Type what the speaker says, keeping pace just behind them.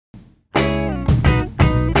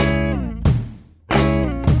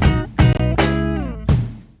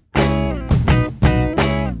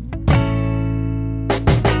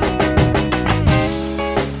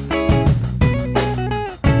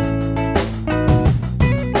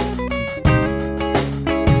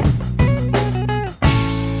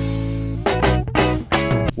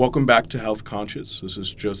Welcome back to Health Conscious. This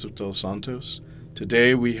is Joseph Dos Santos.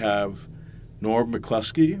 Today we have Norb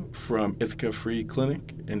McCluskey from Ithaca Free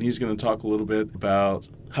Clinic, and he's going to talk a little bit about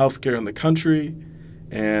healthcare in the country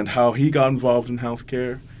and how he got involved in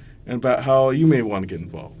healthcare and about how you may want to get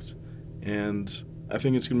involved. And I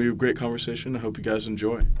think it's going to be a great conversation. I hope you guys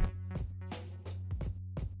enjoy.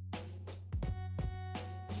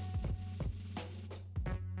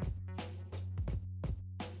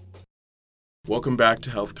 Welcome back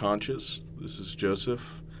to Health Conscious. This is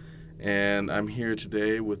Joseph, and I'm here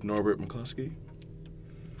today with Norbert McCluskey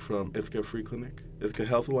from Ithaca Free Clinic, Ithaca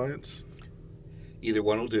Health Alliance. Either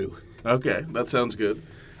one will do. Okay, that sounds good.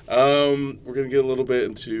 We're going to get a little bit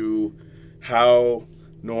into how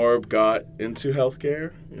Norb got into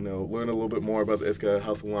healthcare, learn a little bit more about the Ithaca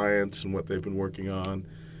Health Alliance and what they've been working on,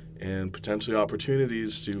 and potentially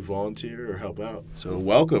opportunities to volunteer or help out. So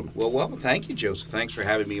welcome. Well, thank you, Joseph. Thanks for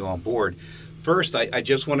having me on board. First, I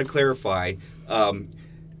just want to clarify, the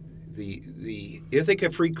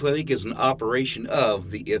Ithaca Free Clinic is an operation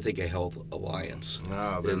of the Ithaca Health Alliance.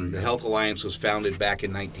 And the Health Alliance was founded back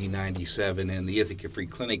in 1997, and the Ithaca Free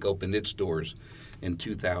Clinic opened its doors in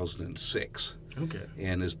 2006. Okay.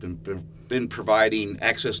 And has been providing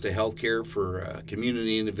access to health care for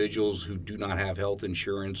community individuals who do not have health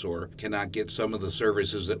insurance or cannot get some of the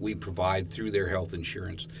services that we provide through their health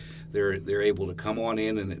insurance. They're able to come on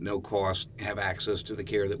in and at no cost have access to the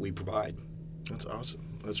care that we provide. That's awesome.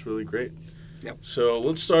 That's really great. Yep. So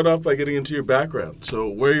let's start off by getting into your background. So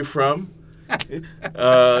where are you from?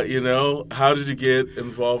 How did you get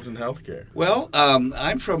involved in healthcare? Well,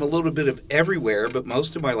 I'm from a little bit of everywhere, but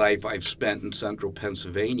most of my life I've spent in central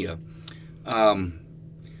Pennsylvania.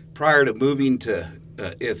 Prior to moving to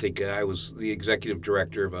Ithaca, I was the executive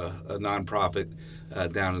director of a nonprofit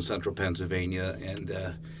down in central Pennsylvania,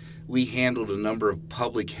 and we handled a number of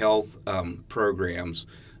public health programs,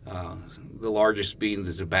 the largest being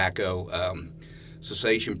the tobacco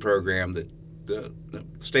cessation program that the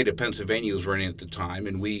state of Pennsylvania was running at the time,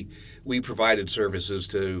 and we provided services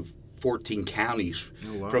to 14 counties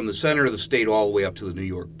from the center of the state all the way up to the New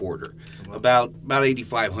York border. About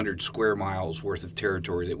 8,500 square miles worth of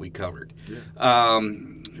territory that we covered. Yeah.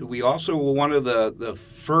 We also were one of the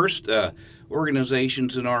first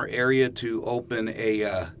organizations in our area to open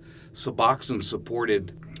a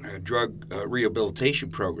Suboxone-supported drug rehabilitation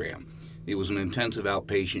program. It was an intensive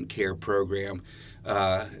outpatient care program.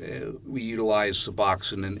 We utilize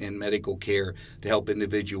Suboxone in medical care to help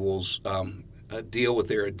individuals deal with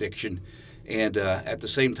their addiction and at the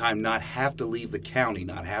same time not have to leave the county,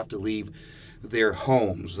 not have to leave their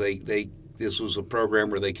homes. This was a program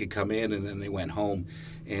where they could come in and then they went home,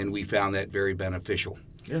 and we found that very beneficial.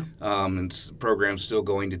 Yeah. And the program's still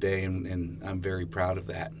going today, and I'm very proud of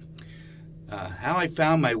that. How I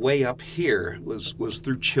found my way up here was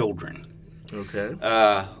through children. Okay.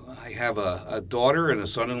 I have a daughter and a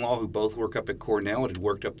son-in-law who both work up at Cornell and had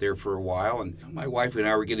worked up there for a while. And my wife and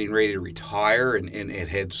I were getting ready to retire and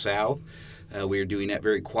head south. We were doing that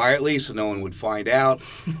very quietly so no one would find out.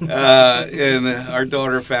 And our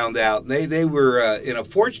daughter found out. They were in a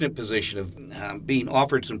fortunate position of being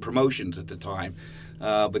offered some promotions at the time.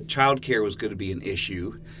 But childcare was going to be an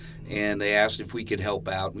issue. And they asked if we could help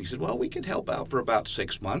out. And we said, well, we could help out for about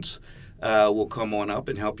 6 months. We'll come on up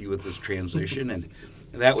and help you with this transition. And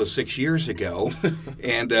that was 6 years ago.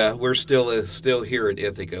 And we're still here at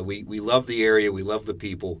Ithaca. We love the area. We love the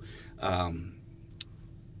people.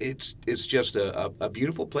 It's just a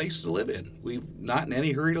beautiful place to live in. We're not in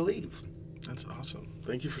any hurry to leave. That's awesome.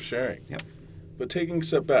 Thank you for sharing. Yep. But taking a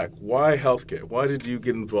step back, why healthcare? Why did you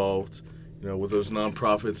get involved with those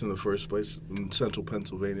nonprofits in the first place in central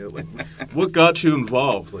Pennsylvania? Like, what got you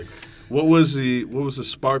involved? Like, what was the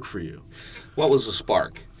spark for you? What was the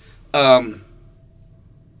spark? Have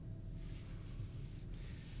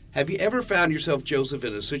you ever found yourself, Joseph,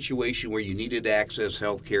 in a situation where you needed to access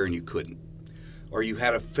health care and you couldn't? Or you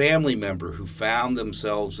had a family member who found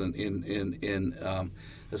themselves in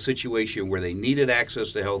a situation where they needed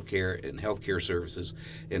access to health care and health care services,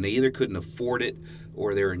 and they either couldn't afford it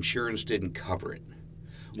or their insurance didn't cover it?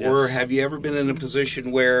 Yes. Or have you ever been in a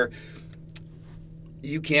position where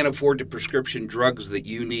you can't afford the prescription drugs that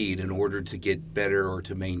you need in order to get better or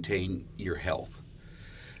to maintain your health?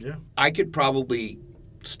 Yeah. I could probably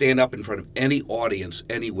stand up in front of any audience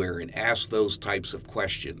anywhere and ask those types of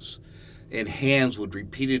questions, and hands would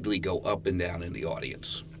repeatedly go up and down in the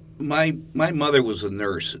audience. My mother was a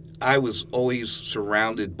nurse. I was always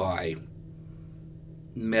surrounded by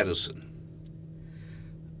medicine.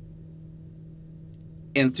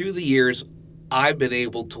 And through the years, I've been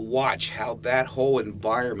able to watch how that whole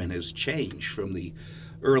environment has changed from the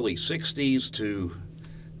early 60s to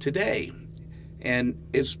today. And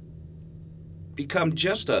it's become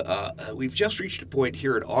just we've just reached a point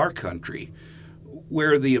here in our country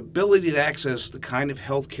where the ability to access the kind of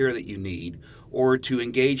health care that you need, or to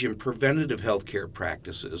engage in preventative health care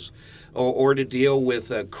practices, or to deal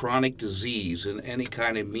with chronic disease in any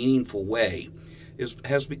kind of meaningful way,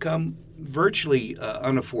 has become virtually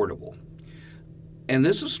unaffordable. And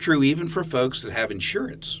this is true even for folks that have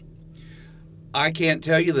insurance. I can't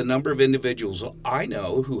tell you the number of individuals I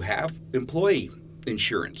know who have employee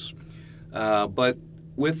insurance, but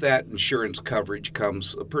with that insurance coverage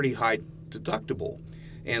comes a pretty high deductible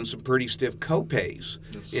and some pretty stiff copays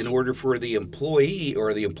in order for the employee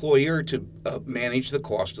or the employer to manage the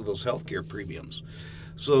cost of those healthcare premiums.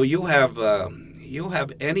 So you'll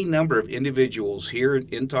have any number of individuals here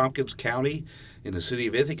in Tompkins County, in the city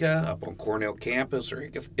of Ithaca, up on Cornell campus or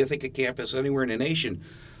Ithaca campus, anywhere in the nation,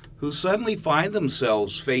 who suddenly find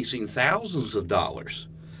themselves facing thousands of dollars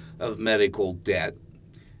of medical debt,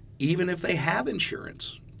 even if they have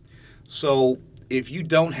insurance. So if you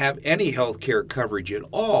don't have any health care coverage at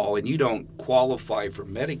all and you don't qualify for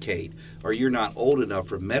Medicaid, or you're not old enough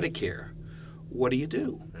for Medicare, what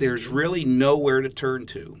do? There's really nowhere to turn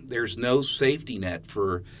to. There's no safety net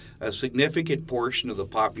for a significant portion of the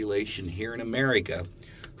population here in America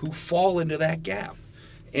who fall into that gap.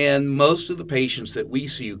 And most of the patients that we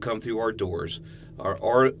see who come through our doors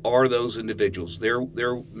are those individuals. They're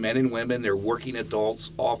men and women. They're working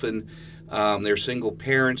adults. Often they're single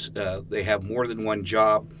parents. They have more than one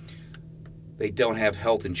job. They don't have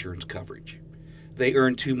health insurance coverage. They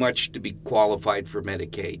earn too much to be qualified for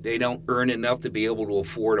Medicaid. They don't earn enough to be able to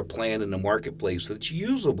afford a plan in the marketplace that's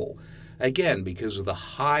usable, again, because of the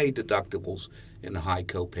high deductibles and the high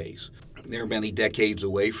copays. They're many decades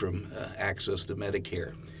away from access to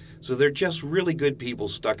Medicare. So they're just really good people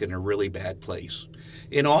stuck in a really bad place.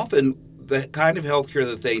 And often the kind of health care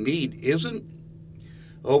that they need isn't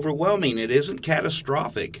overwhelming. It isn't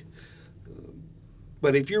catastrophic.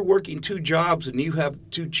 But if you're working two jobs and you have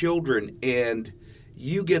two children and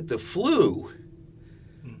you get the flu,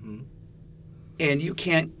 and you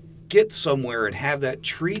can't get somewhere and have that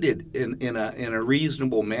treated in a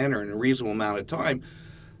reasonable manner in a reasonable amount of time,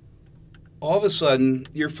 all of a sudden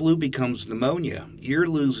your flu becomes pneumonia. You're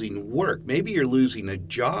losing work. Maybe you're losing a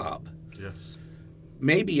job. Yes.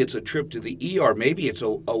 Maybe it's a trip to the ER. Maybe it's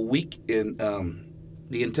a week in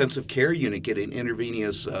the intensive care unit getting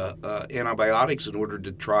intravenous antibiotics in order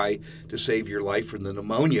to try to save your life from the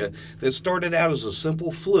pneumonia that started out as a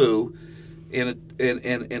simple flu, and a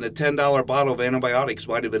 $10 bottle of antibiotics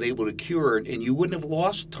might have been able to cure it, and you wouldn't have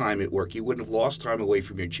lost time at work. You wouldn't have lost time away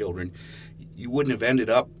from your children. You wouldn't have ended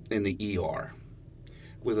up in the ER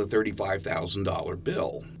with a $35,000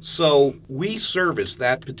 bill. So we service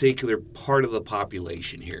that particular part of the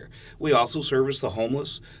population here. We also service the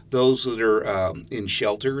homeless, those that are in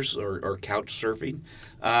shelters or couch surfing.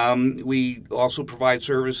 We also provide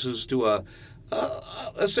services to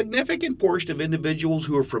a significant portion of individuals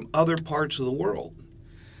who are from other parts of the world.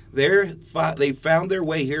 They found their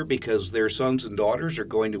way here because their sons and daughters are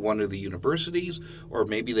going to one of the universities, or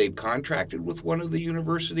maybe they've contracted with one of the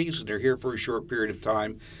universities and they're here for a short period of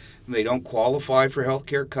time and they don't qualify for health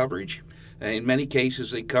care coverage. And in many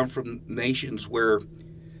cases, they come from nations where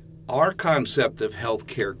our concept of health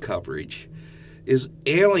care coverage is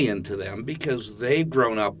alien to them because they've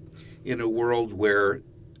grown up in a world where,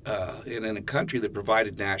 in a country that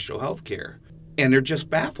provided national health care, and they're just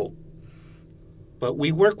baffled. But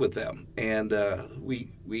we work with them, and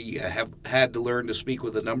we have had to learn to speak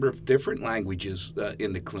with a number of different languages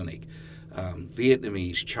in the clinic.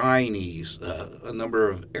 Vietnamese, Chinese, a number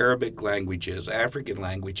of Arabic languages, African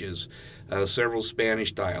languages, several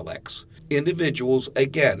Spanish dialects. Individuals,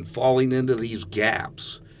 again, falling into these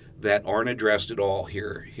gaps that aren't addressed at all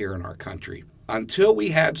here in our country. Until we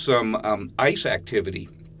had some ICE activity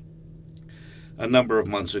a number of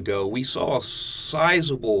months ago, we saw a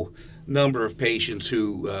sizable number of patients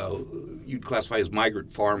who you'd classify as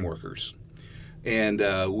migrant farm workers. And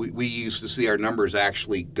we used to see our numbers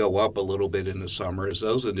actually go up a little bit in the summer as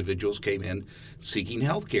those individuals came in seeking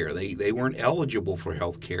health care. They weren't eligible for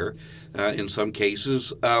health care. In some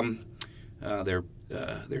cases, their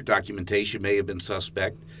documentation may have been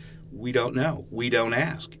suspect. We don't know. We don't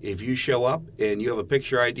ask. If you show up and you have a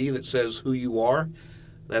picture ID that says who you are,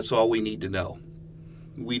 that's all we need to know.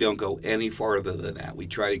 We don't go any farther than that. We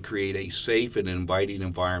try to create a safe and inviting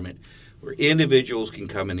environment where individuals can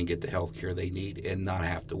come in and get the health care they need and not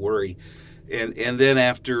have to worry. And then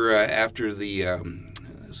after the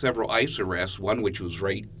several ICE arrests, one which was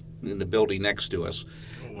right in the building next to us,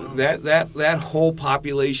 that whole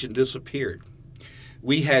population disappeared.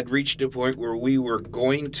 we had reached a point where we were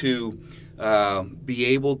going to be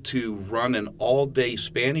able to run an all-day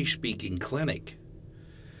Spanish-speaking clinic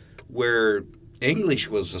where English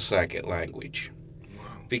was the second language Wow.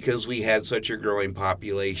 because we had such a growing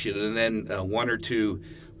population, and then one or two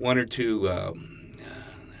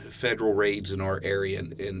federal raids in our area,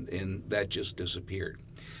 and that just disappeared.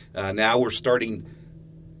 Now we're starting.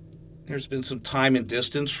 There's been some time and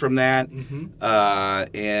distance from that,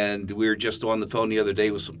 and we were just on the phone the other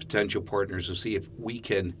day with some potential partners to see if we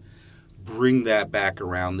can bring that back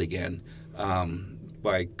around again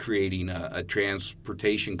by creating a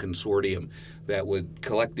transportation consortium that would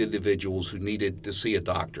collect individuals who needed to see a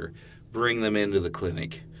doctor, bring them into the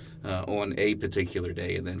clinic on a particular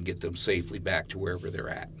day, and then get them safely back to wherever they're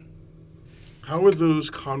at. How are those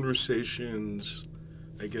conversations,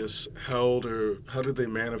 I guess, held, or how did they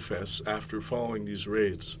manifest after following these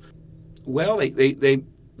raids? Well, they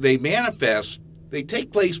manifest. They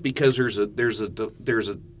take place because there's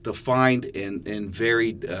a defined and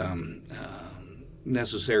very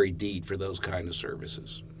necessary need for those kind of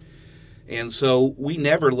services, and so we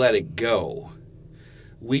never let it go.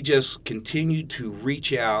 We just continue to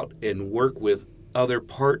reach out and work with other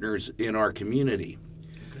partners in our community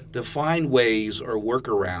to find ways or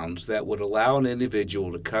workarounds that would allow an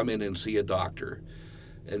individual to come in and see a doctor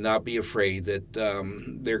and not be afraid that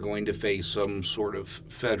they're going to face some sort of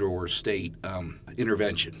federal or state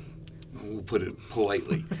intervention. We'll put it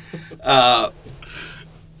politely.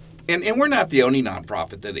 And we're not the only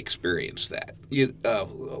nonprofit that experienced that.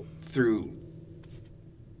 Through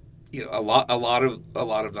a lot of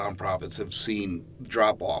nonprofits have seen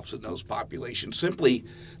drop-offs in those populations, simply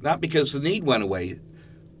not because the need went away.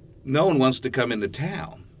 No one wants to come into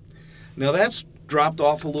town. Now that's dropped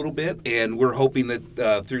off a little bit, and we're hoping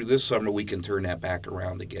that through this summer we can turn that back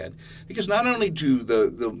around again. Because not only do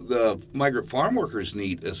the migrant farm workers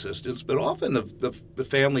need assistance, but often the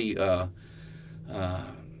families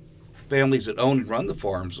that own and run the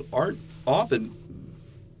farms aren't often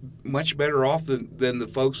much better off than the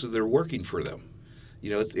folks that are working for them.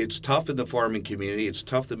 It's tough in the farming community. It's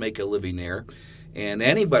tough to make a living there. And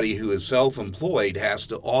anybody who is self-employed has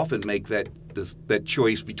to often make that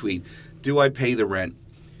choice between, do I pay the rent?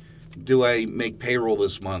 Do I make payroll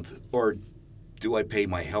this month? Or do I pay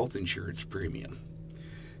my health insurance premium?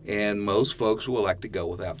 And most folks will elect to go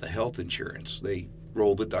without the health insurance. They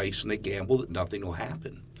roll the dice and they gamble that nothing will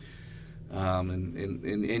happen.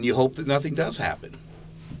 And you hope that nothing does happen.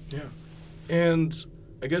 Yeah. And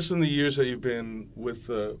I guess in the years that you've been with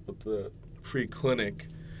the free clinic,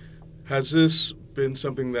 has this been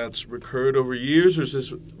something that's recurred over years, or is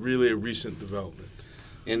this really a recent development?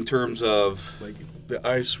 In terms of? Like the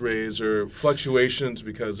ICE raids or fluctuations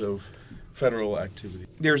because of federal activity?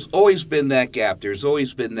 There's always been that gap. There's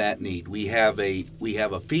always been that need. We have a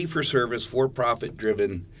fee-for-service, for-profit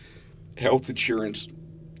driven health insurance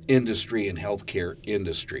industry and healthcare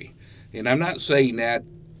industry. And I'm not saying that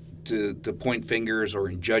to point fingers or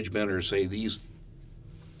in judgment or say these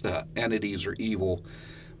entities are evil.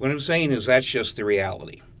 What I'm saying is that's just the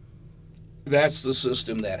reality. That's the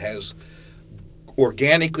system that has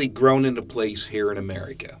organically grown into place here in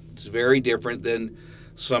America. It's very different than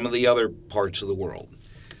some of the other parts of the world.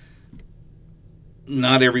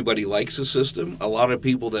 Not everybody likes the system. A lot of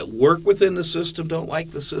people that work within the system don't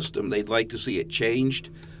like the system. They'd like to see it changed,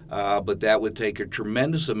 but that would take a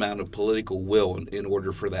tremendous amount of political will in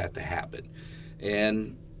order for that to happen.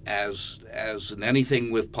 And as in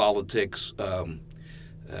anything with politics,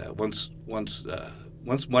 once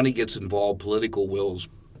money gets involved, political will is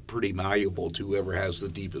pretty malleable to whoever has the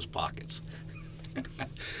deepest pockets.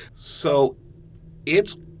 So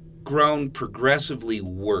it's grown progressively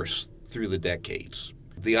worse through the decades.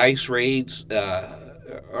 The ICE raids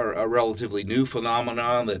are a relatively new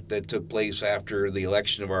phenomenon that took place after the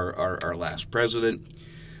election of our last president.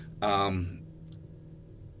 I'm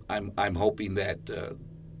hoping that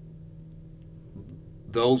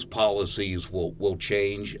those policies will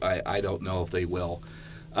change. I don't know if they will.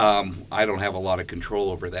 I don't have a lot of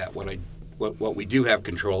control over that. What we do have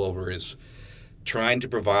control over is trying to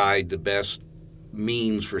provide the best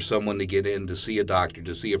means for someone to get in to see a doctor,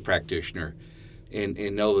 to see a practitioner, and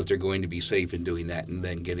know that they're going to be safe in doing that, and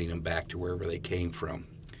then getting them back to wherever they came from.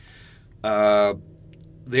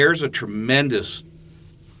 There's a tremendous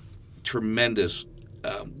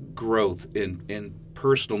growth in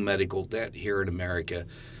personal medical debt here in America,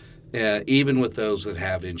 even with those that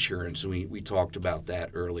have insurance. And we talked about that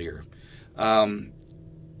earlier.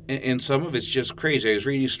 And some of it's just crazy. I was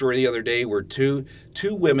reading a story the other day where two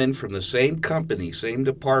women from the same company, same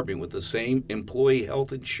department, with the same employee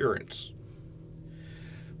health insurance,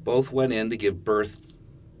 both went in to give birth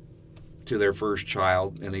to their first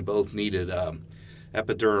child, and they both needed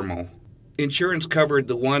epidural. Insurance covered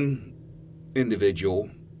the one individual,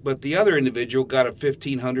 but the other individual got a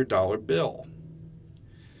 $1,500 bill.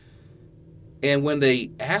 And when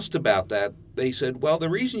they asked about that, they said, well, the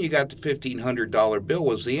reason you got the $1,500 bill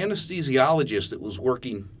was the anesthesiologist that was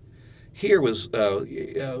working here was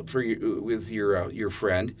with your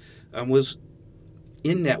friend was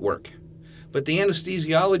in network. But the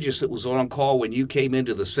anesthesiologist that was on call when you came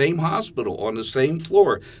into the same hospital, on the same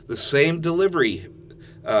floor, the same delivery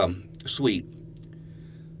suite,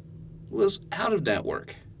 was out of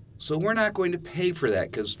network. So we're not going to pay for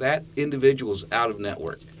that because that individual is out of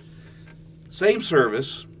network. Same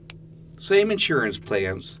service, same insurance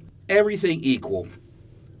plans, everything equal.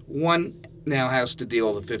 One now has to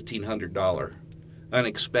deal with a $1,500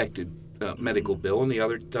 unexpected medical bill, and the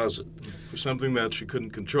other doesn't. For something that she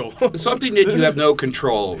couldn't control. Something that you have no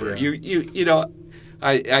control over. Yeah. You know,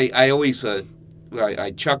 I always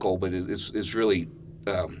I chuckle, but it's really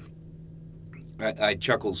I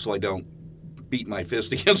chuckle so I don't beat my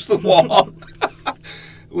fist against the wall.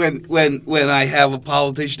 when I have a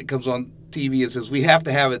politician that comes on TV and says we have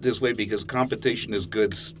to have it this way because competition is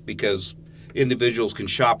good because individuals can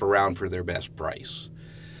shop around for their best price.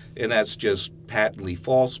 And that's just patently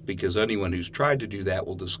false because anyone who's tried to do that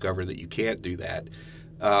will discover that you can't do that.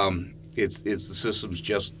 It's the systems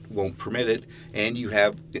just won't permit it. And you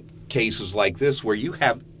have cases like this where you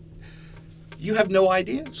have no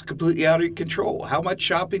idea. It's completely out of your control. How much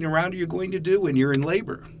shopping around are you going to do when you're in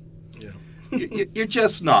labor? Yeah. You're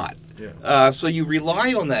just not. Yeah. So you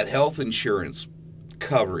rely on that health insurance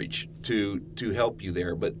coverage to help you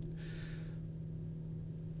there, but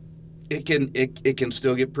it can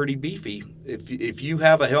still get pretty beefy. If you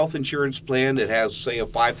have a health insurance plan that has, say, a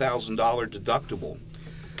 $5,000 deductible,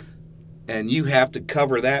 and you have to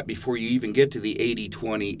cover that before you even get to the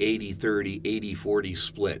 80-20, 80-30, 80-40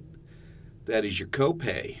 split, that is your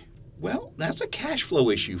copay. Well, that's a cash flow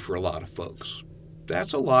issue for a lot of folks.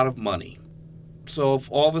 That's a lot of money. So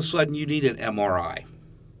if all of a sudden you need an MRI,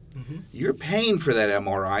 you're paying for that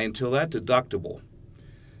MRI until that deductible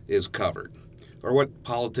is covered. Or what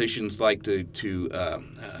politicians like to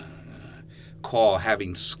call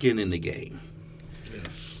having skin in the game.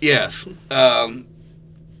 Yes. But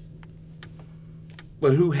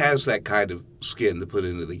who has that kind of skin to put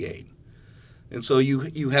into the game? And so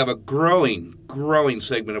you have a growing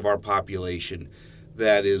segment of our population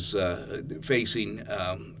that is facing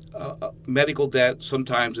medical debt.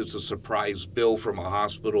 Sometimes it's a surprise bill from a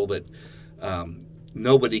hospital that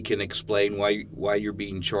nobody can explain why you're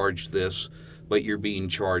being charged this, but you're being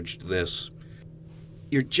charged this.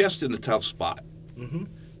 You're just in a tough spot.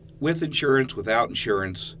 With insurance, without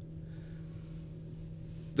insurance,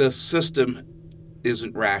 the system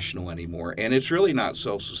isn't rational anymore, and it's really not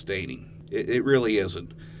self-sustaining. It really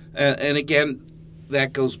isn't. And again,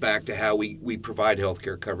 that goes back to how we provide health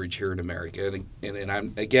care coverage here in America. And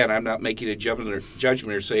I'm not making a judgment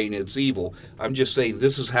or saying it's evil. I'm just saying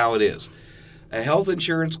this is how it is. A health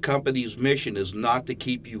insurance company's mission is not to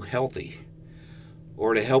keep you healthy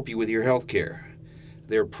or to help you with your health care.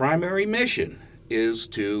 Their primary mission is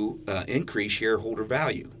to increase shareholder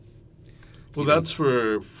value. Well, that's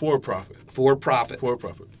for-profit. For-profit.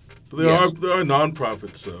 For-profit. But there are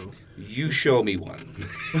nonprofits, though. You show me one.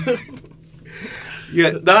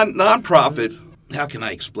 Yeah, nonprofit. How can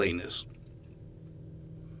I explain this?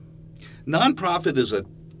 Nonprofit is a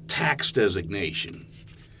tax designation,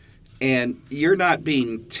 and you're not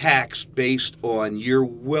being taxed based on your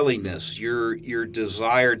willingness, your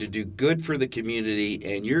desire to do good for the community,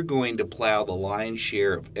 and you're going to plow the lion's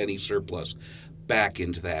share of any surplus back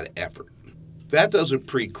into that effort. That doesn't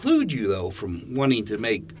preclude you, though, from wanting to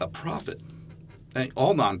make a profit.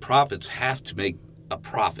 All nonprofits have to make a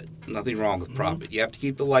profit. Nothing wrong with profit. You have to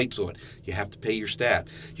keep the lights on. You have to pay your staff.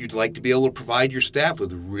 You'd like to be able to provide your staff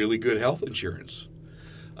with really good health insurance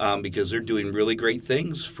because they're doing really great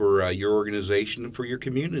things for your organization and for your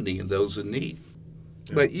community and those in need.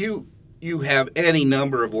 Yeah. But you have any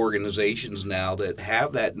number of organizations now that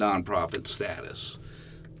have that nonprofit status,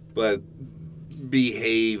 but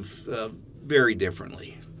behave very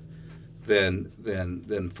differently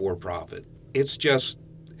than for-profit. It's just,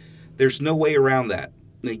 there's no way around that.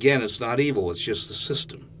 And again, it's not evil, it's just the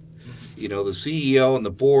system. You know, the CEO and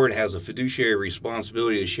the board has a fiduciary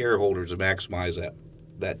responsibility to shareholders to maximize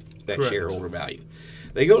that shareholder value.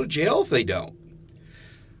 They go to jail if they don't.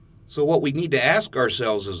 So what we need to ask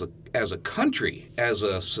ourselves as a country, as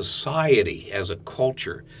a society, as a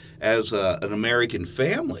culture, as an American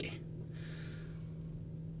family,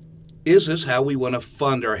 Is this how we want to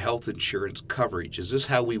fund our health insurance coverage? Is this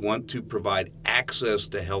how we want to provide access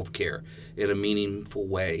to health care in a meaningful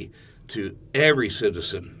way to every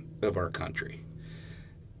citizen of our country?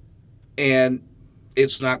 And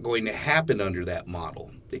it's not going to happen under that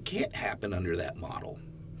model. It can't happen under that model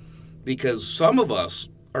because some of us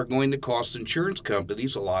are going to cost insurance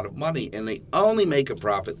companies a lot of money, and they only make a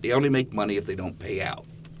profit, they only make money if they don't pay out.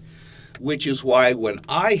 Which is why when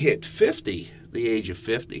I hit 50, the age of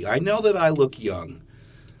 50, I know that I look young,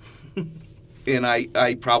 and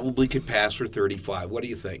I probably could pass for 35. What do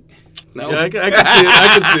you think? No? Yeah, I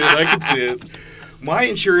can see it. My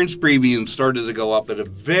insurance premiums started to go up at a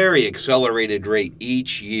very accelerated rate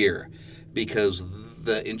each year because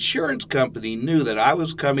the insurance company knew that I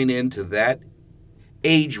was coming into that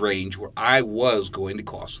age range where I was going to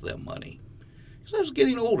cost them money. Because I was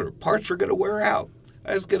getting older. Parts were going to wear out.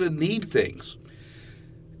 I was going to need things.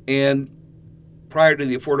 And prior to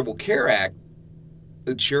the Affordable Care Act,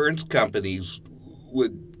 insurance companies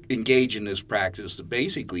would engage in this practice to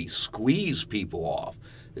basically squeeze people off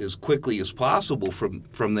as quickly as possible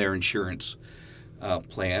from their insurance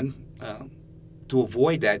plan to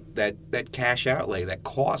avoid that cash outlay, that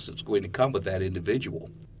cost that's going to come with that individual.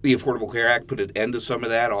 The Affordable Care Act put an end to some of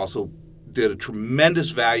that, also did a tremendous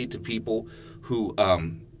value to people who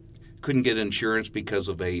couldn't get insurance because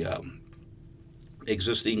of a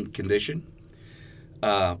existing condition,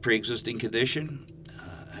 pre-existing condition.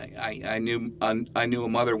 I knew a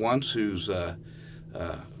mother once whose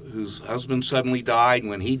husband suddenly died, and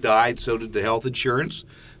when he died, so did the health insurance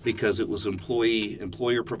because it was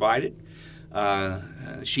employer provided.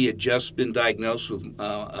 She had just been diagnosed with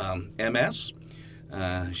MS.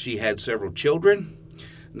 She had several children.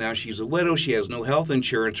 Now she's a widow. She has no health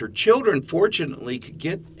insurance. Her children, fortunately, could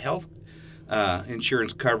get health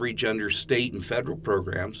insurance coverage under state and federal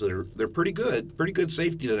programs. They're pretty good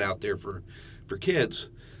safety net out there for kids.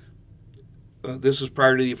 This is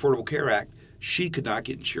prior to the Affordable Care Act. She could not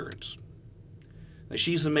get insurance. Now,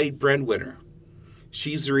 she's the main breadwinner.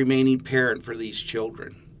 She's the remaining parent for these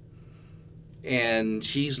children. And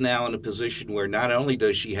she's now in a position where not only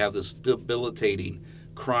does she have this debilitating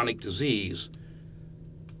chronic disease,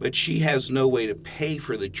 but she has no way to pay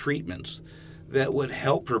for the treatments that would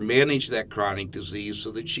help her manage that chronic disease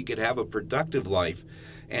so that she could have a productive life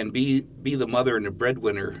and be the mother and the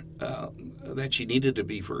breadwinner that she needed to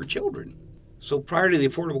be for her children. So prior to the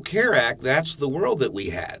Affordable Care Act, that's the world that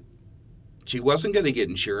we had. She wasn't going to get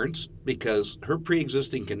insurance because her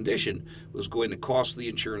pre-existing condition was going to cost the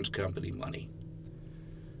insurance company money.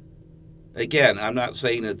 Again, I'm not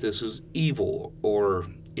saying that this is evil or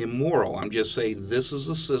immoral. I'm just saying this is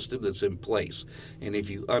a system that's in place. And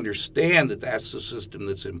if you understand that that's the system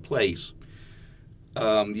that's in place,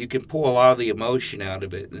 you can pull a lot of the emotion out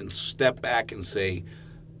of it and step back and say,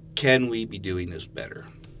 can we be doing this better?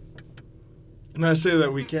 And I say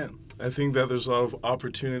that we can. I think that there's a lot of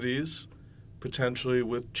opportunities potentially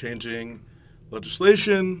with changing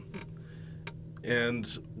legislation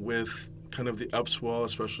and with kind of the upswell,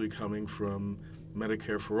 especially coming from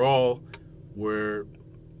Medicare for All, where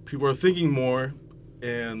people are thinking more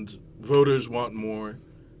and voters want more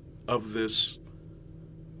of this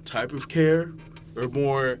type of care or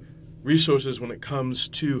more resources when it comes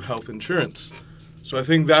to health insurance. So I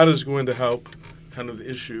think that is going to help kind of the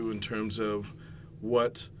issue in terms of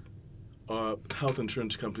what health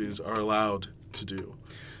insurance companies are allowed to do.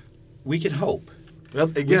 We can hope.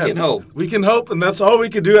 We can hope, and that's all we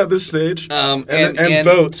can do at this stage. And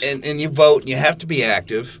vote. And you vote, and you have to be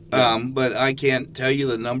active. Yeah. But I can't tell you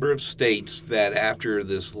the number of states that after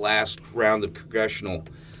this last round of congressional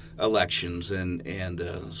elections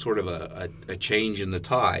and sort of a change in the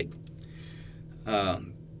tide,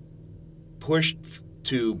 pushed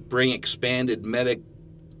to bring expanded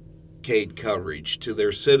Medicaid coverage to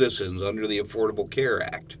their citizens under the Affordable Care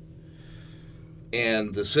Act.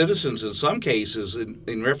 And the citizens, in some cases,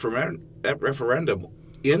 in referendum,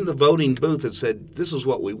 in the voting booth had said, this is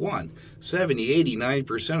what we want. 70, 80,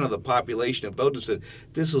 90% of the population have voted said,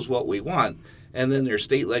 this is what we want. And then their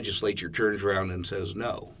state legislature turns around and says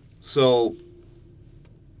no. So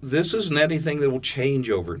this isn't anything that will change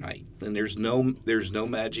overnight. And there's no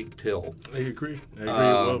magic pill. I agree. It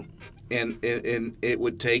will. And it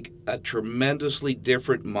would take a tremendously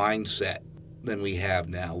different mindset than we have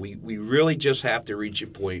now. We really just have to reach a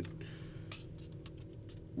point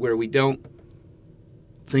where we don't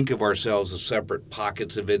think of ourselves as separate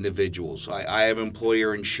pockets of individuals. I have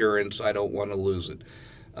employer insurance. I don't want to lose it.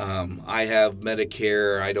 I have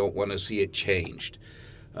Medicare. I don't want to see it changed.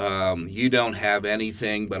 You don't have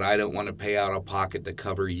anything, but I don't want to pay out of pocket to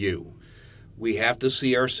cover you. We have to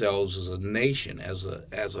see ourselves as a nation, as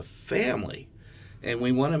a family, and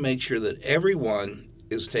we want to make sure that everyone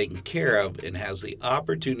is taken care of and has the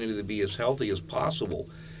opportunity to be as healthy as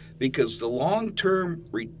possible, because the long-term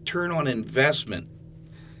return on investment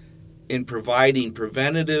in providing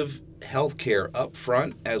preventative health care up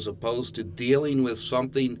front, as opposed to dealing with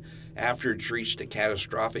something after it's reached a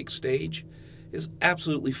catastrophic stage, is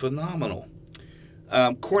absolutely phenomenal.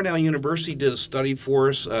 Cornell University did a study for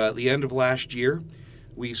us at the end of last year.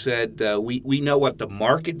 We said we know what the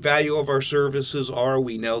market value of our services are.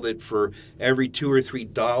 We know that for every $2 or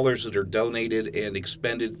 $3 that are donated and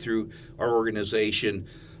expended through our organization,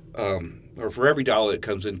 or for every dollar that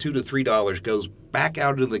comes in, $2 to $3 goes back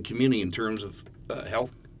out into the community in terms of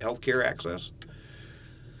health care access.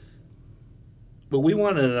 But we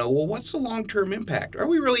want to know, well, what's the long-term impact? Are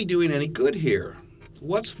we really doing any good here?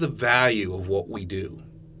 What's the value of what we do?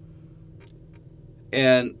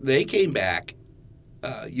 And they came back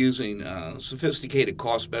using sophisticated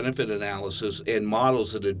cost-benefit analysis and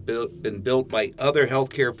models that had been built by other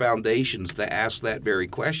healthcare foundations to ask that very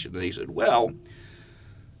question. And they said, well,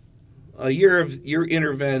 a year of your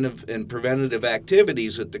interventive and preventative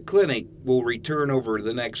activities at the clinic will return over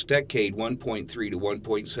the next decade $1.3 to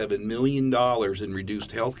 $1.7 million in reduced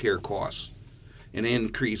healthcare costs and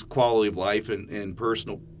increased quality of life and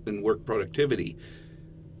personal and work productivity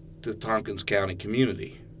to the Tompkins County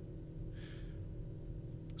community.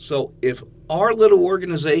 So if our little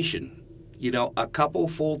organization, a couple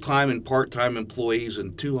full-time and part-time employees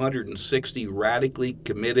and 260 radically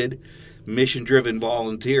committed, mission-driven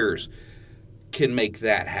volunteers can make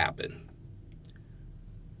that happen,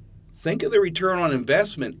 think of the return on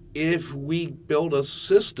investment if we build a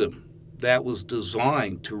system that was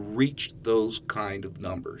designed to reach those kind of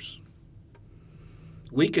numbers.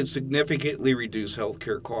 We could significantly reduce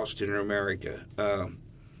healthcare costs in America,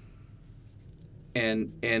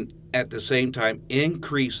 and at the same time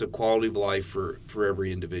increase the quality of life for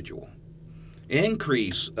every individual.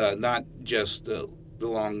 Increase not just the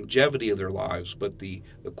longevity of their lives, but the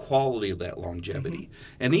quality of that longevity.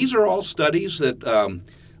 Mm-hmm. And these are all studies that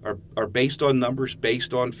are based on numbers,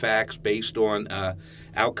 based on facts, based on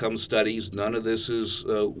outcome studies. None of this is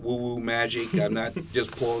woo-woo magic. I'm not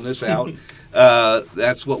just pulling this out.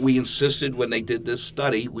 That's what we insisted when they did this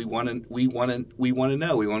study. We want to know. We want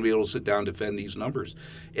to be able to sit down and defend these numbers,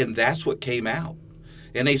 and that's what came out.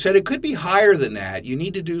 And they said it could be higher than that. You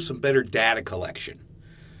need to do some better data collection.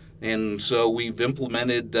 And so we've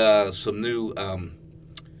implemented some new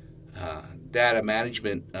data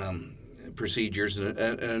management procedures and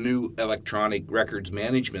a new electronic records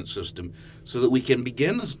management system so that we can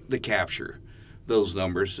begin to capture those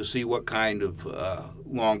numbers to see what kind of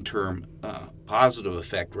long-term positive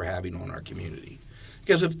effect we're having on our community.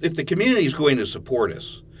 Because if the community is going to support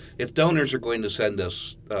us, if donors are going to send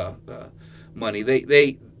us money,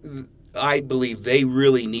 I believe they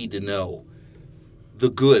really need to know the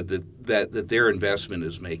good that their investment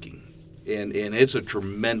is making. And it's a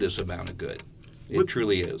tremendous amount of good. It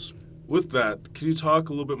truly is. With that, can you talk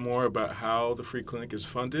a little bit more about how the Free Clinic is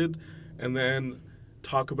funded, and then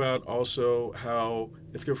talk about also how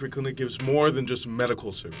Ithaca Free Clinic gives more than just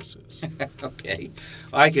medical services? Okay,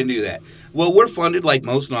 I can do that. Well, we're funded like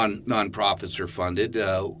most nonprofits are funded.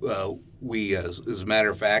 We, as a matter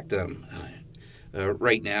of fact,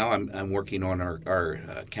 right now I'm working on our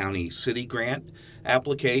county city grant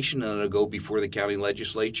application, and it'll go before the county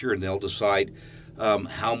legislature, and they'll decide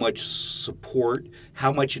how much support,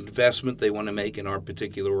 how much investment they want to make in our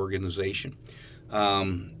particular organization.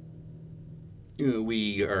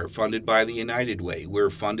 We are funded by the United Way.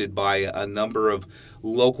 We're funded by a number of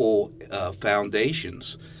local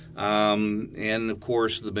foundations. And, of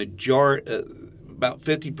course, the about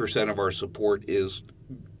 50% of our support is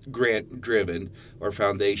grant-driven or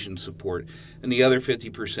foundation support. And the other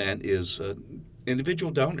 50% is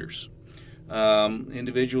individual donors.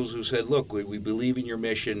 Individuals who said, look, we believe in your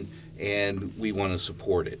mission and we want to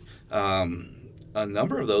support it. A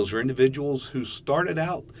number of those are individuals who started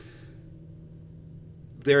out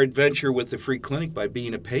their adventure with the Free Clinic by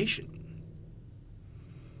being a patient.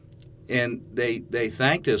 And they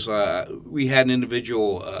thanked us. We had an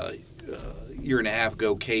individual a year and a half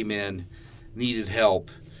ago came in, needed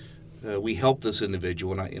help. We helped this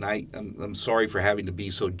individual, and I'm sorry for having to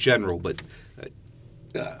be so general, but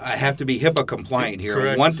I have to be HIPAA compliant here.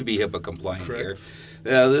 Correct. I want to be HIPAA compliant Correct.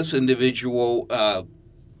 here. This individual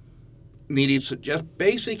needed just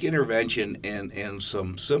basic intervention and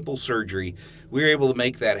some simple surgery. We were able to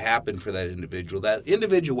make that happen for that individual. That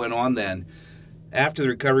individual went on then, after the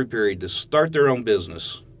recovery period, to start their own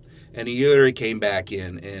business. And he literally came back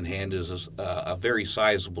in and handed us a very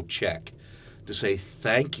sizable check to say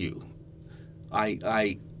thank you.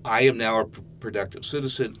 I am now a productive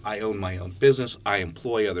citizen. I own my own business. I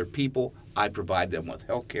employ other people. I provide them with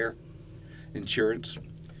health care insurance.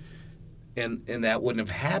 And that wouldn't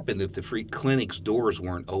have happened if the free clinic's doors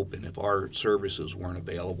weren't open, if our services weren't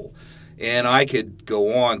available. And I could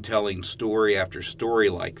go on telling story after story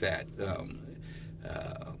like that.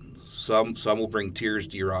 Some will bring tears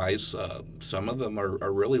to your eyes. Some of them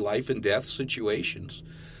are really life and death situations,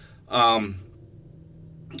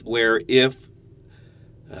 where if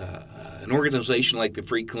an organization like the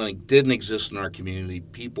Free Clinic didn't exist in our community,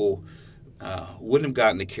 people wouldn't have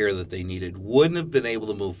gotten the care that they needed, wouldn't have been able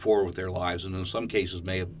to move forward with their lives, and in some cases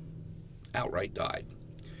may have outright died.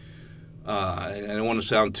 And I don't want to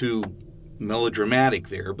sound too melodramatic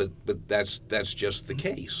there, but that's just the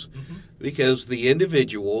case. Mm-hmm. Because the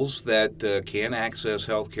individuals that can't access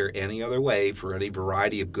health care any other way for any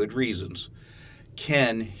variety of good reasons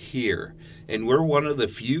can here. And we're one of the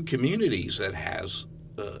few communities that has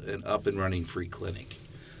an up and running free clinic.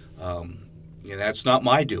 And that's not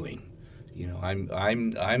my doing. You know,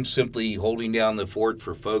 I'm simply holding down the fort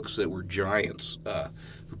for folks that were giants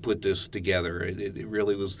who put this together. It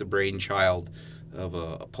really was the brainchild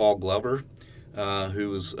of Paul Glover,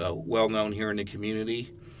 who is well known here in the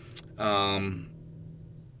community, and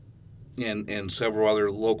several other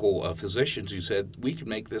local physicians who said we can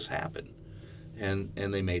make this happen, and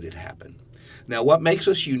they made it happen. Now, what makes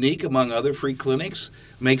us unique among other free clinics,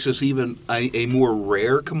 makes us even a more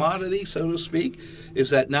rare commodity, so to speak, is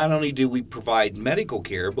that not only do we provide medical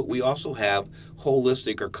care, but we also have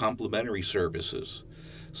holistic or complementary services.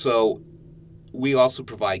 So we also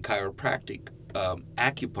provide chiropractic,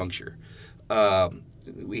 acupuncture.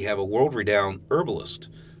 We have a world-renowned herbalist,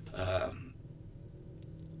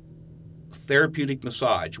 therapeutic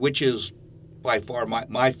massage, which is by far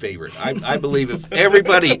my favorite. I believe if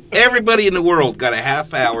everybody in the world got a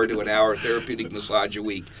half hour to an hour therapeutic massage a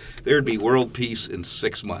week, there'd be world peace in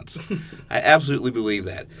 6 months. I absolutely believe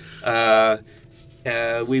that.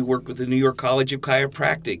 We work with the New York College of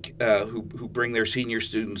Chiropractic, who bring their senior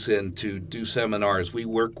students in to do seminars. We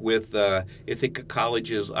work with Ithaca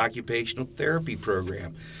College's occupational therapy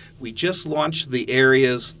program. We just launched the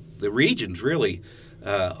region's really,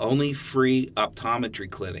 only free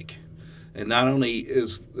optometry clinic. And not only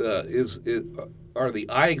are the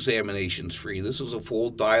eye examinations free, this is a full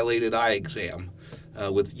dilated eye exam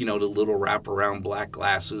with, the little wraparound black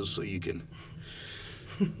glasses so you can,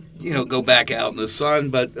 go back out in the sun.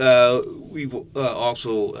 But we've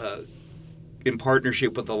also, in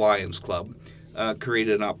partnership with the Lions Club,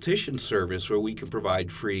 created an optician service where we can provide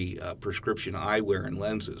free prescription eyewear and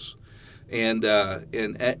lenses. And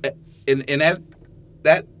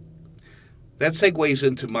that segues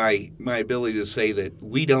into my ability to say that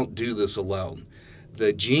we don't do this alone.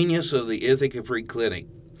 The genius of the Ithaca Free Clinic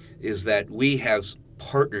is that we have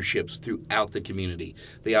partnerships throughout the community.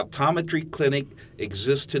 The optometry clinic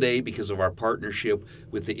exists today because of our partnership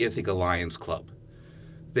with the Ithaca Lions Club.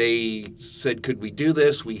 They said, could we do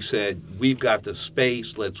this? We said, we've got the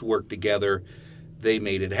space, let's work together. They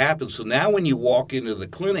made it happen. So now when you walk into the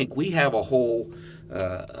clinic, we have a whole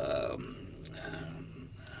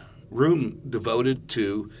room devoted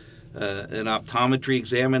to an optometry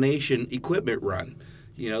examination equipment run.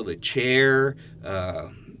 The chair,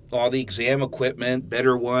 all the exam equipment,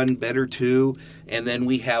 Better 1, Better 2, and then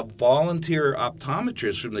we have volunteer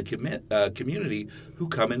optometrists from the community who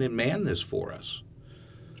come in and man this for us.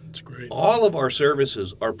 That's great. All of our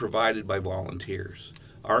services are provided by volunteers.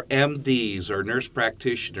 Our MDs, our nurse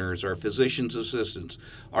practitioners, our physician's assistants,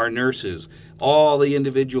 our nurses, all the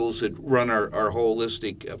individuals that run our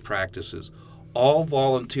holistic practices, all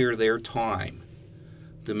volunteer their time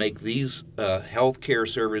to make these healthcare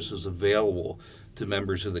services available to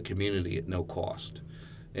members of the community at no cost.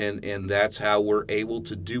 And that's how we're able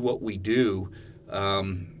to do what we do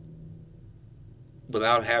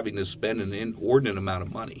without having to spend an inordinate amount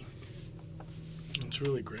of money. That's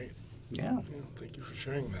really great. Yeah. Thank you for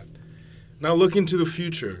sharing that. Now, looking to the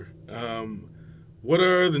future, what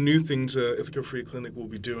are the new things Ithaca Free Clinic will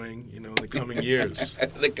be doing, in the coming years?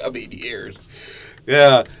 The coming years.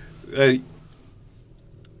 Yeah.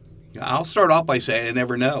 I'll start off by saying I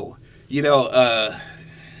never know.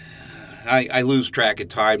 I lose track of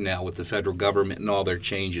time now with the federal government and all their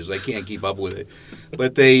changes. I can't keep up with it.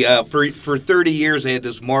 But they, for 30 years, they had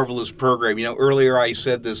this marvelous program. Earlier I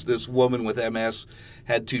said this woman with MS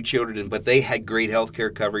had 2 children, but they had great health care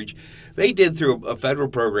coverage. They did through a federal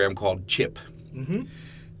program called CHIP. Mm-hmm.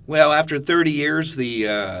 Well, after 30 years,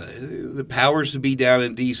 the powers to be down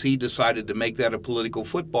in D.C. decided to make that a political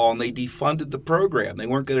football, and they defunded the program. They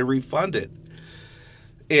weren't going to refund it.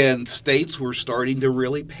 And states were starting to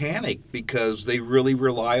really panic because they really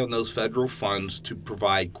rely on those federal funds to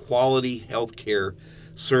provide quality health care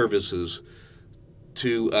services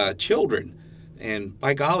to children. And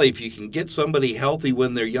by golly, if you can get somebody healthy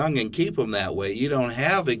when they're young and keep them that way, you don't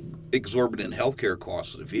have exorbitant health care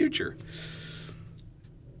costs in the future.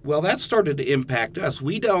 Well, that started to impact us.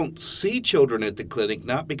 We don't see children at the clinic,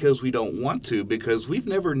 not because we don't want to, because we've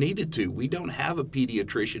never needed to. We don't have a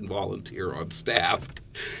pediatrician volunteer on staff.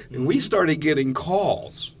 And we started getting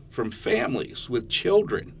calls from families with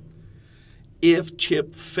children. If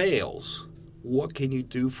CHIP fails, what can you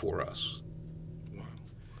do for us? Wow.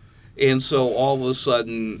 And so all of a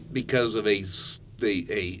sudden, because of a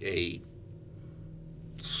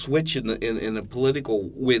switch in the political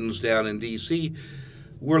winds down in D.C.,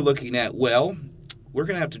 we're looking at, well, we're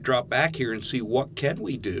going to have to drop back here and see what can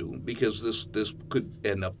we do, because this could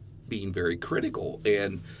end up being very critical.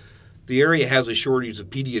 And the area has a shortage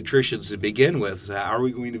of pediatricians to begin with. How are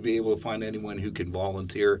we going to be able to find anyone who can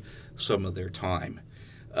volunteer some of their time?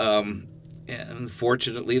 And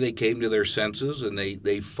fortunately, they came to their senses and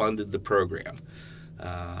they funded the program.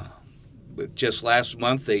 But just last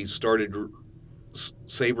month, they started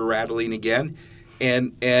saber rattling again.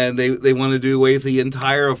 And they want to do away with the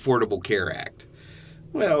entire Affordable Care Act.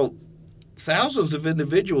 Well, thousands of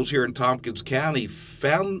individuals here in Tompkins County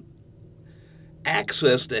found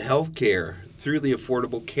access to health care through the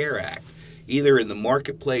Affordable Care Act, either in the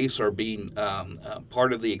marketplace or being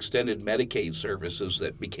part of the extended Medicaid services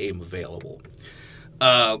that became available.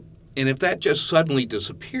 And if that just suddenly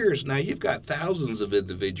disappears, now you've got thousands of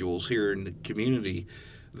individuals here in the community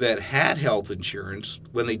that had health insurance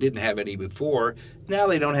when they didn't have any before. Now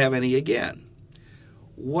they don't have any again.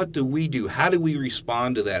 What do we do? How do we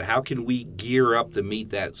respond to that? How can we gear up to meet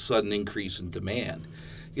that sudden increase in demand?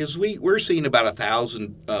 Because we're seeing about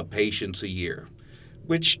 1,000 patients a year,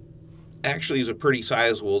 which actually is a pretty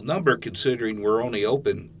sizable number considering we're only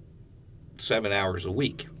open 7 hours a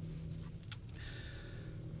week.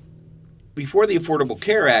 Before the Affordable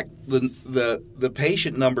Care Act, the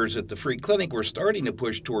patient numbers at the free clinic were starting to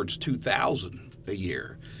push towards 2,000 a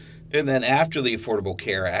year. And then after the Affordable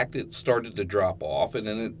Care Act, it started to drop off, and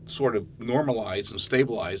then it sort of normalized and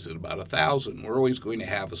stabilized at about 1,000. We're always going to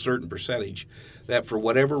have a certain percentage that, for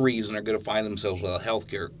whatever reason, are going to find themselves without health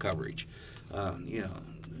care coverage.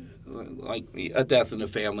 Like a death in the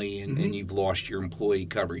family and you've lost your employee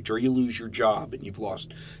coverage, or you lose your job and you've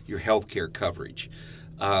lost your health care coverage.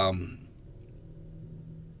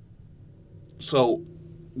 So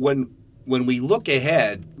when we look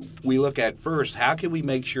ahead, we look at first, how can we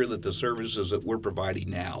make sure that the services that we're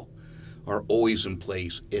providing now are always in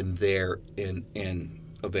place and there and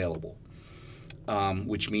available,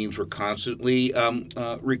 which means we're constantly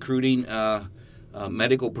recruiting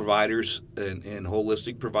medical providers and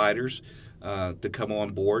holistic providers to come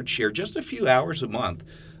on board, share just a few hours a month.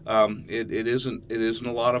 It isn't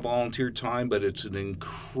a lot of volunteer time, but it's an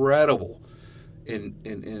incredible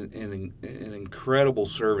an incredible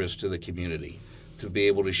service to the community to be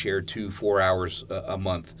able to share 2-4 hours a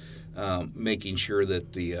month, making sure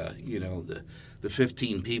that the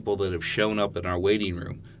 15 people that have shown up in our waiting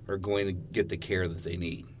room are going to get the care that they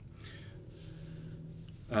need.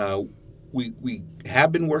 We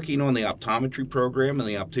have been working on the optometry program and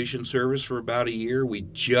the optician service for about a year. We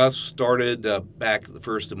just started back the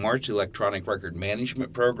 1st of March, the electronic record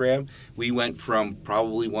management program. We went from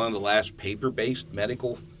probably one of the last paper-based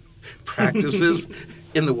medical practices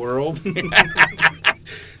in the world.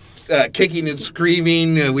 Kicking and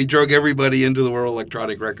screaming, we drug everybody into the world of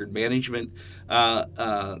electronic record management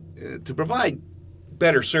to provide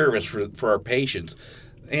better service for our patients,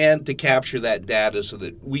 and to capture that data so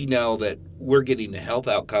that we know that we're getting the health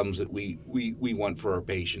outcomes that we want for our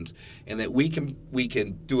patients, and that we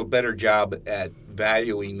can do a better job at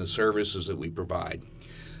valuing the services that we provide.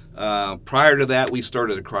 Prior to that, we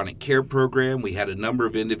started a chronic care program. We had a number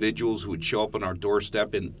of individuals who would show up on our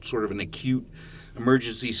doorstep in sort of an acute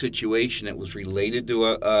emergency situation that was related to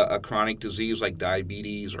a chronic disease like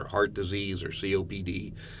diabetes or heart disease or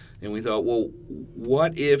COPD. And we thought, well,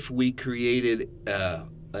 what if we created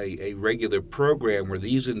a regular program where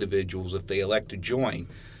these individuals, if they elect to join,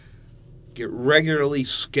 get regularly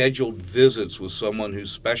scheduled visits with someone who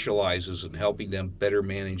specializes in helping them better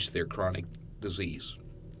manage their chronic disease,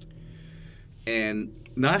 and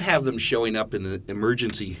not have them showing up in the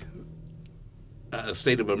emergency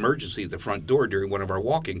state of emergency at the front door during one of our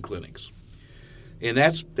walk-in clinics. And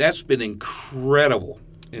that's been incredible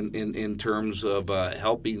in terms of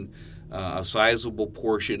helping a sizable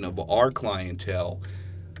portion of our clientele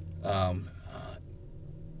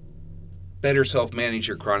better self-manage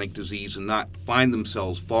their chronic disease and not find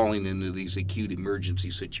themselves falling into these acute emergency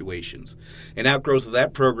situations. An outgrowth of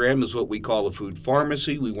that program is what we call a food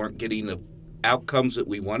pharmacy. We weren't getting the outcomes that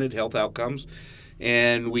we wanted, health outcomes.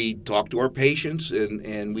 And we talked to our patients,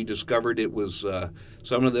 and we discovered it was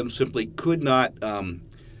some of them simply could not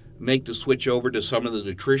make the switch over to some of the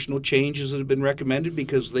nutritional changes that have been recommended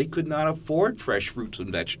because they could not afford fresh fruits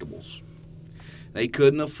and vegetables. They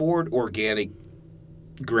couldn't afford organic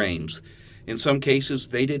grains. In some cases,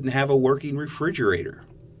 they didn't have a working refrigerator.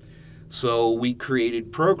 So we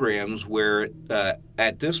created programs where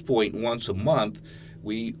at this point, once a month,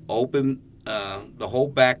 we open the whole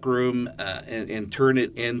back room and turn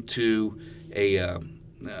it into a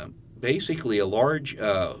basically a large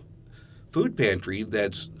food pantry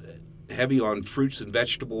that's heavy on fruits and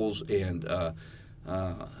vegetables and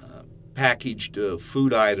packaged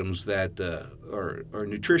food items that are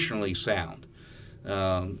nutritionally sound.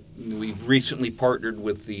 We've recently partnered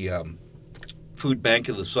with the Food Bank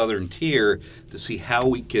of the Southern Tier to see how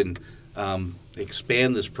we can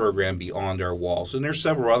expand this program beyond our walls. And there's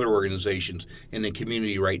several other organizations in the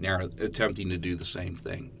community right now attempting to do the same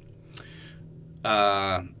thing.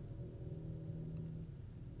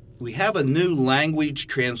 We have a new language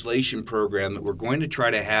translation program that we're going to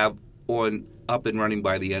try to have up and running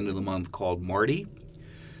by the end of the month called MARTI.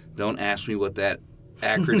 Don't ask me what that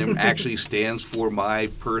acronym actually stands for, my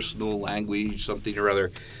personal language, something or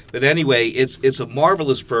other. But anyway, it's a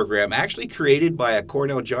marvelous program, actually created by a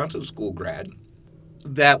Cornell Johnson School grad,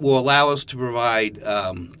 that will allow us to provide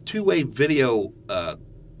two-way video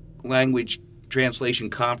language translation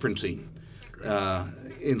conferencing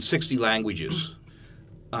in 60 languages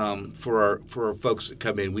for our folks that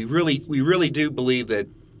come in. We really do believe that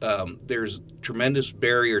there's tremendous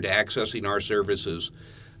barrier to accessing our services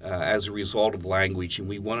as a result of language, and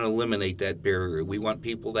we want to eliminate that barrier. We want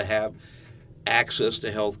people to have access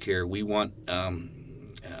to health care. We want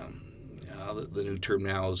the new term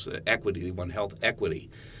now is equity. We want health equity,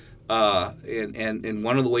 and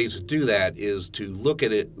one of the ways to do that is to look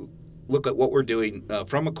at what we're doing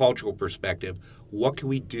from a cultural perspective. What can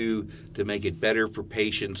we do to make it better for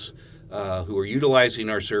patients who are utilizing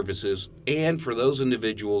our services, and for those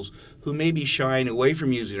individuals who may be shying away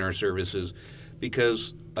from using our services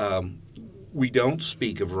because we don't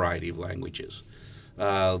speak a variety of languages.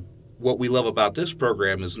 What we love about this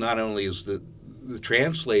program is not only is the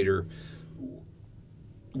translator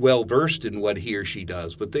well versed in what he or she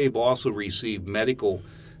does, but they've also received medical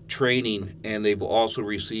training and they've also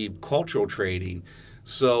received cultural training,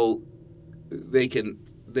 so they can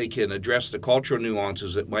address the cultural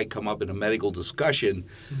nuances that might come up in a medical discussion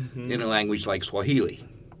in a language like Swahili.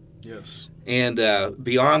 Yes. And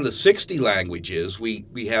beyond the 60 languages, we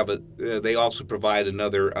have they also provide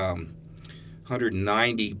another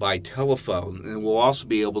 190 by telephone, and we'll also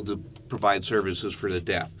be able to provide services for the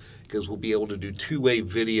deaf because we'll be able to do two-way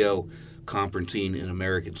video conferencing in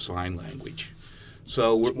American Sign Language.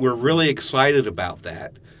 So we're really excited about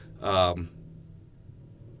that. And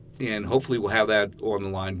hopefully we'll have that on the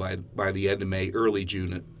line by the end of May, early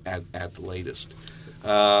June at the latest.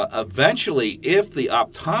 Eventually, if the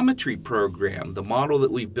optometry program, the model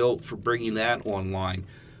that we've built for bringing that online,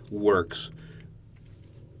 works,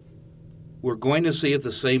 we're going to see if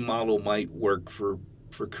the same model might work for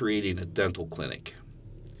creating a dental clinic.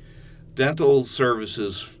 Dental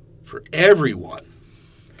services for everyone,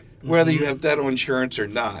 whether you have dental insurance or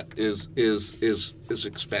not, is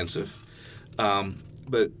expensive,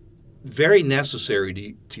 but very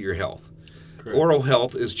necessary to your health. Correct. Oral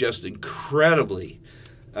health is just incredibly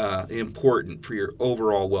important for your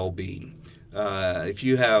overall well-being. If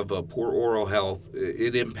you have poor oral health,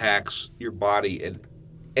 it impacts your body in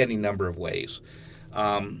any number of ways.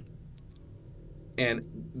 And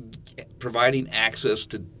providing access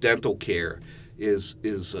to dental care is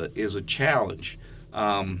a challenge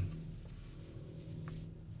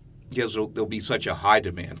because there'll be such a high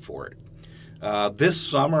demand for it. This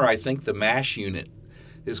summer, I think the MASH unit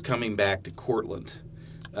is coming back to Cortland.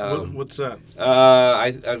 What's that?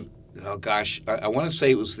 I want to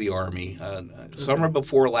say it was the Army. Summer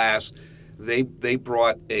before last, they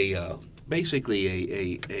brought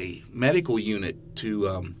basically a medical unit to.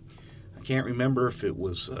 I can't remember if it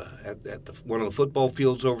was at one of the football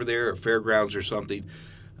fields over there, or fairgrounds or something,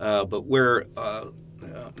 but where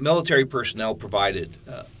military personnel provided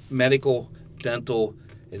medical, dental,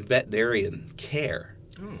 and veterinarian care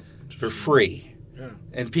for free. Yeah.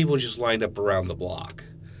 And people just lined up around the block.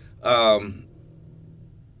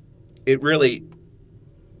 It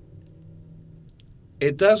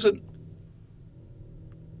doesn't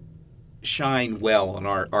shine well on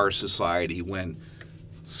our society when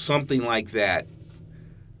something like that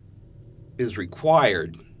is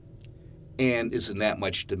required and is in that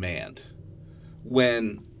much demand.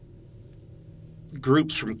 When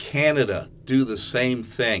groups from Canada do the same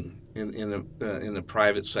thing in the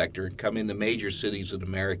private sector and come into major cities in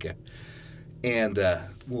America and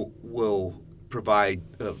will provide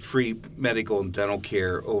free medical and dental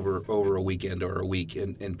care over a weekend or a week,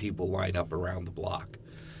 and people line up around the block.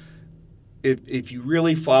 If you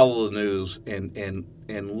really follow the news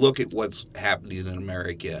and look at what's happening in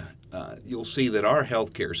America, you'll see that our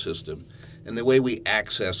healthcare system and the way we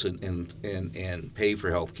access and pay for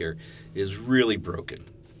healthcare is really broken.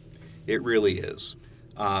 It really is.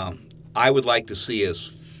 I would like to see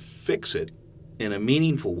us fix it in a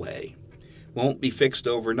meaningful way. Won't be fixed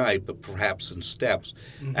overnight, but perhaps in steps,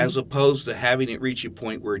 as opposed to having it reach a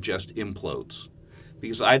point where it just implodes.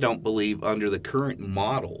 Because I don't believe under the current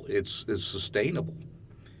model it's sustainable.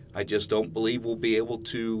 I just don't believe we'll be able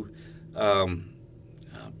to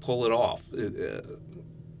pull it off.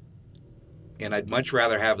 And I'd much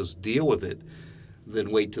rather have us deal with it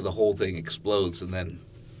than wait till the whole thing explodes and then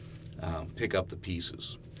pick up the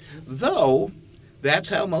pieces. Though, that's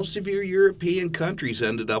how most of your European countries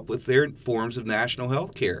ended up with their forms of national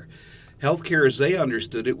health care. Healthcare, as they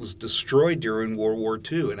understood it, was destroyed during World War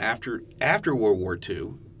II. And after World War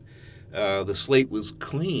II, the slate was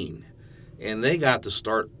clean, and they got to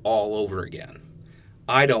start all over again.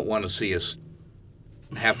 I don't want to see us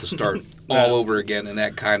have to start all over again in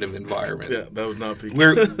that kind of environment. Yeah, that would not be.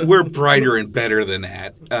 We're brighter and better than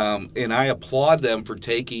that, and I applaud them for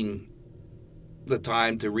taking the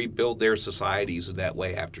time to rebuild their societies in that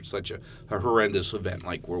way after such a horrendous event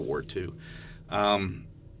like World War II.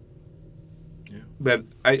 But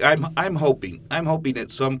I'm hoping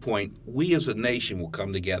at some point we as a nation will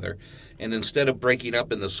come together, and instead of breaking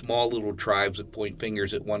up into small little tribes that point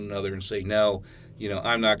fingers at one another and say, no,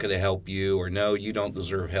 I'm not going to help you, or no, you don't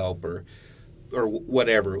deserve help, or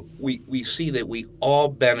whatever, we see that we all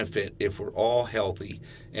benefit if we're all healthy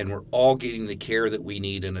and we're all getting the care that we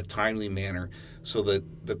need in a timely manner, so that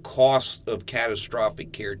the cost of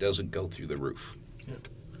catastrophic care doesn't go through the roof. Yeah.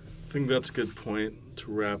 I think that's a good point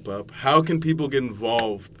to wrap up. How can people get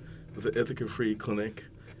involved with the Ithaca Free Clinic,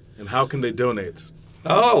 and how can they donate?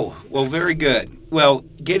 Oh, well, very good. Well,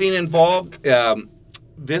 getting involved,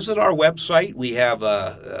 visit our website. We have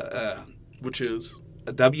which is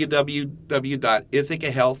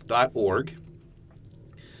www.ithacahealth.org,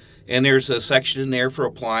 and there's a section in there for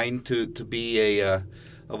applying to be a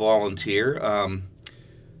volunteer.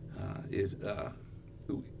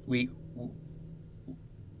 We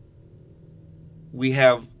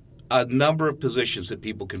have a number of positions that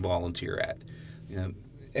people can volunteer at.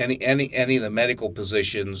 Any of the medical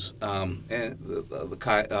positions, and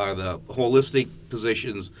the holistic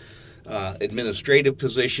positions, administrative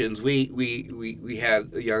positions. We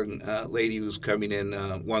had a young lady who's coming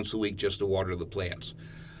in once a week just to water the plants.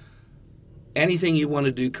 Anything you want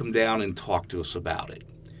to do, come down and talk to us about it.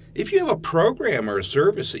 If you have a program or a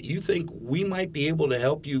service that you think we might be able to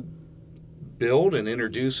help you build and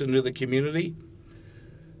introduce into the community,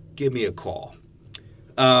 give me a call,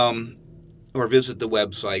 or visit the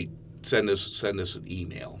website. Send us an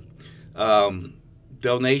email.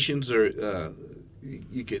 Donations are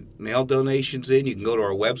you can mail donations in. You can go to our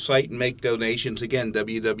website and make donations. Again,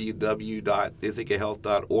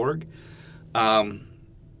 www.ithacahealth.org.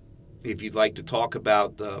 If you'd like to talk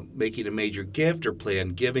about making a major gift or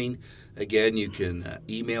planned giving, again, you can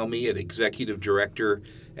email me at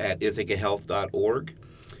executiveddirector@ithacahealth.org,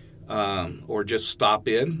 or just stop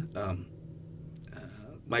in.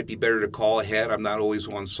 Might be better to call ahead. I'm not always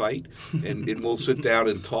on site, and we'll sit down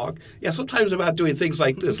and talk. Yeah, sometimes about doing things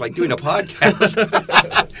like this, like doing a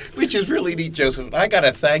podcast, which is really neat, Joseph. I got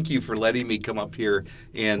to thank you for letting me come up here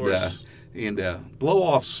and blow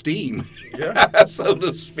off steam, so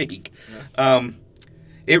to speak. Yeah.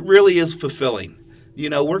 It really is fulfilling.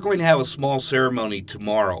 We're going to have a small ceremony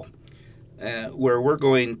tomorrow where we're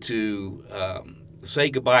going to say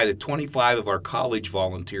goodbye to 25 of our college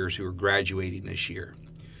volunteers who are graduating this year.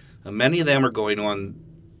 Many of them are going on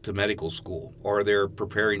to medical school, or they're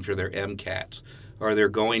preparing for their MCATs, or they're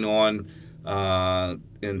going on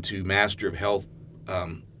into Master of Health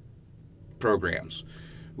programs.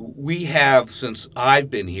 We have, since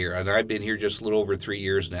I've been here, and I've been here just a little over 3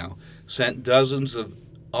 years now, sent dozens of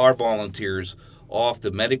our volunteers off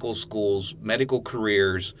to medical schools, medical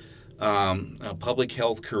careers, public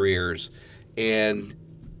health careers, and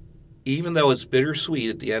even though it's bittersweet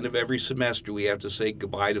at the end of every semester, we have to say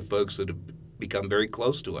goodbye to folks that have become very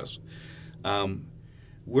close to us.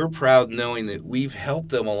 We're proud knowing that we've helped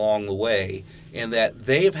them along the way, and that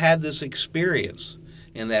they've had this experience.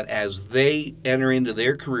 and that as they enter into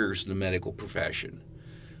their careers in the medical profession,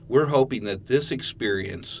 we're hoping that this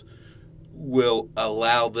experience will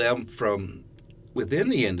allow them from within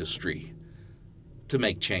the industry to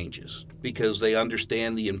make changes because they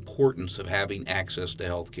understand the importance of having access to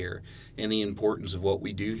health care and the importance of what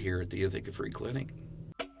we do here at the Ithaca Free Clinic.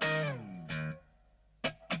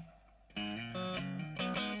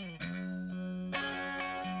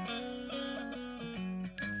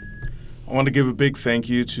 I want to give a big thank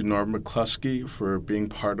you to Norm McCluskey for being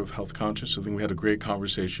part of Health Conscious. I think we had a great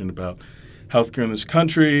conversation about healthcare in this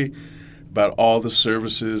country, about all the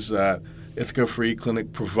services that Ithaca Free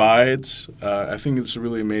Clinic provides. I think it's a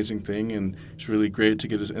really amazing thing, and it's really great to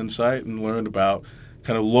get his insight and learn about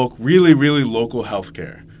kind of really, really local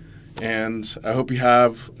healthcare. And I hope you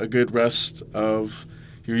have a good rest of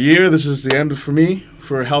your year. This is the end for me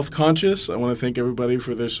for Health Conscious. I want to thank everybody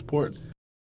for their support.